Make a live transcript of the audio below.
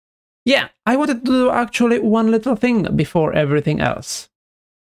yeah, I wanted to do actually one little thing before everything else.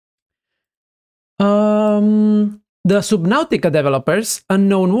 The Subnautica developers,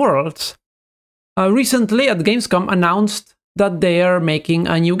 Unknown Worlds, recently at Gamescom announced that they are making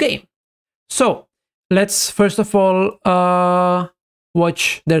a new game. So let's first of all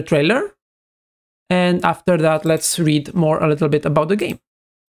watch their trailer, and after that let's read a little bit about the game.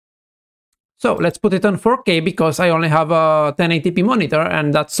 So let's put it on 4K because I only have a 1080p monitor,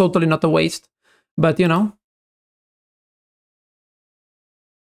 and that's totally not a waste, but you know.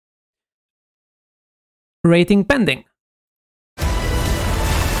 Rating pending.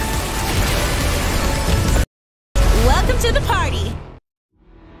 Welcome to the party.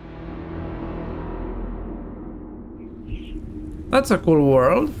 That's a cool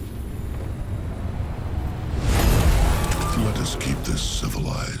world. Let us keep this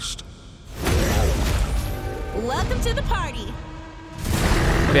civilized. Welcome to the party.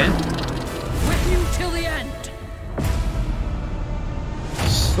 Okay. With you till the end.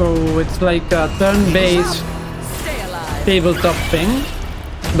 So it's like a turn-based tabletop thing,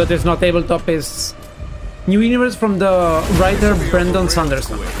 but it's not tabletop, it's new universe from the writer Brandon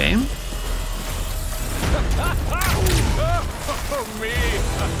Sanderson, okay?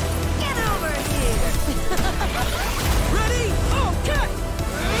 Get over here. Ready? Okay.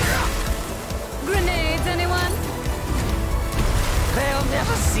 Grenades, anyone? They'll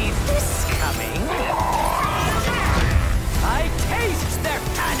never see this coming. I taste their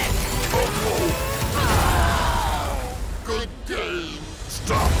panic. Good game.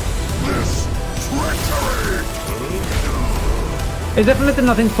 Stop this treachery. It's definitely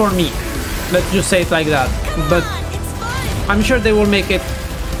nothing for me, let's just say it like that, but Come on, it's fun. I'm sure they will make it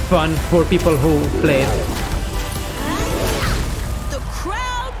fun for people who play it. The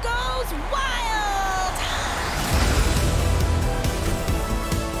crowd goes wild.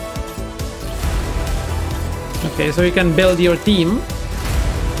 Okay, so you can build your team.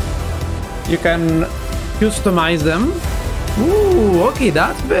 You can customize them. Ooh, okay,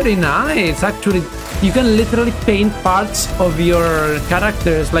 that's very nice. Actually, you can literally paint parts of your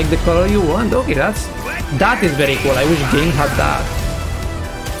characters like the color you want. Okay, that is very cool. I wish games had that.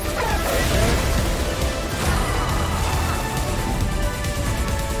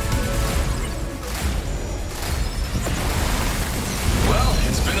 Well,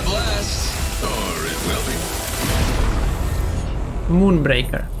 it's been a blast. Or it will be.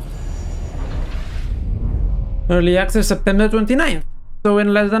 Moonbreaker. Early access September 29th, so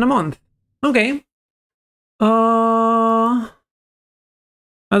in less than a month. Okay.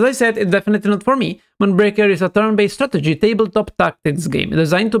 As I said, it's definitely not for me. Moonbreaker is a turn-based strategy tabletop tactics game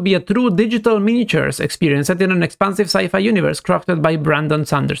designed to be a true digital miniatures experience set in an expansive sci-fi universe crafted by Brandon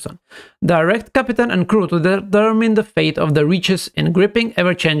Sanderson. Direct captain and crew to determine the fate of the Reaches in gripping,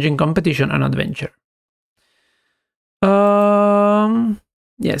 ever-changing competition and adventure.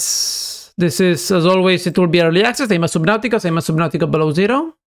 Yes. This is, as always, it will be early access. Same as Subnautica Below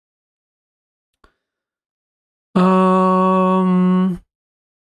Zero.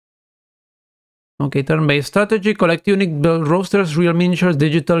 Okay, turn-based strategy. Collect unique build rosters, real miniatures,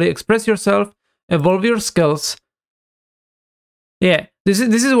 digitally express yourself, evolve your skills. Yeah, this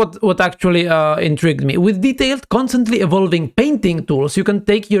is what actually intrigued me. With detailed, constantly evolving painting tools, you can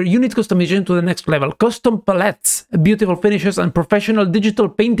take your unit customization to the next level. Custom palettes, beautiful finishes, and professional digital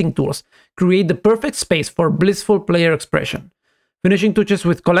painting tools create the perfect space for blissful player expression. Finishing touches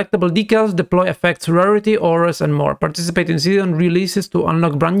with collectible decals, deploy effects, rarity, auras, and more. Participate in season releases to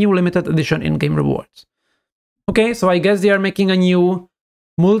unlock brand new limited edition in-game rewards. Okay, so I guess they are making a new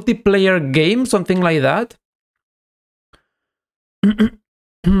multiplayer game, something like that.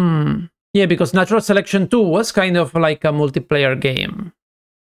 Yeah, because Natural Selection 2 was kind of like a multiplayer game.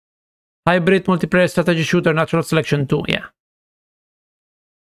 Hybrid multiplayer strategy shooter, Natural Selection 2, yeah.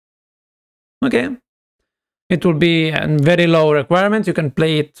 Okay. It will be very low requirements. You can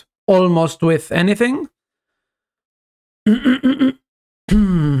play it almost with anything.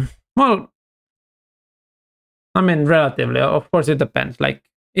 Well, I mean, relatively. Of course, it depends. Like,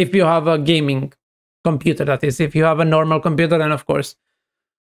 if you have a gaming computer, that is. If you have a normal computer, then of course,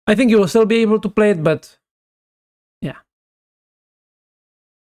 I think you will still be able to play it, but yeah.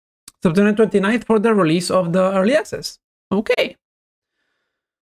 September 29th for the release of the early access. Okay.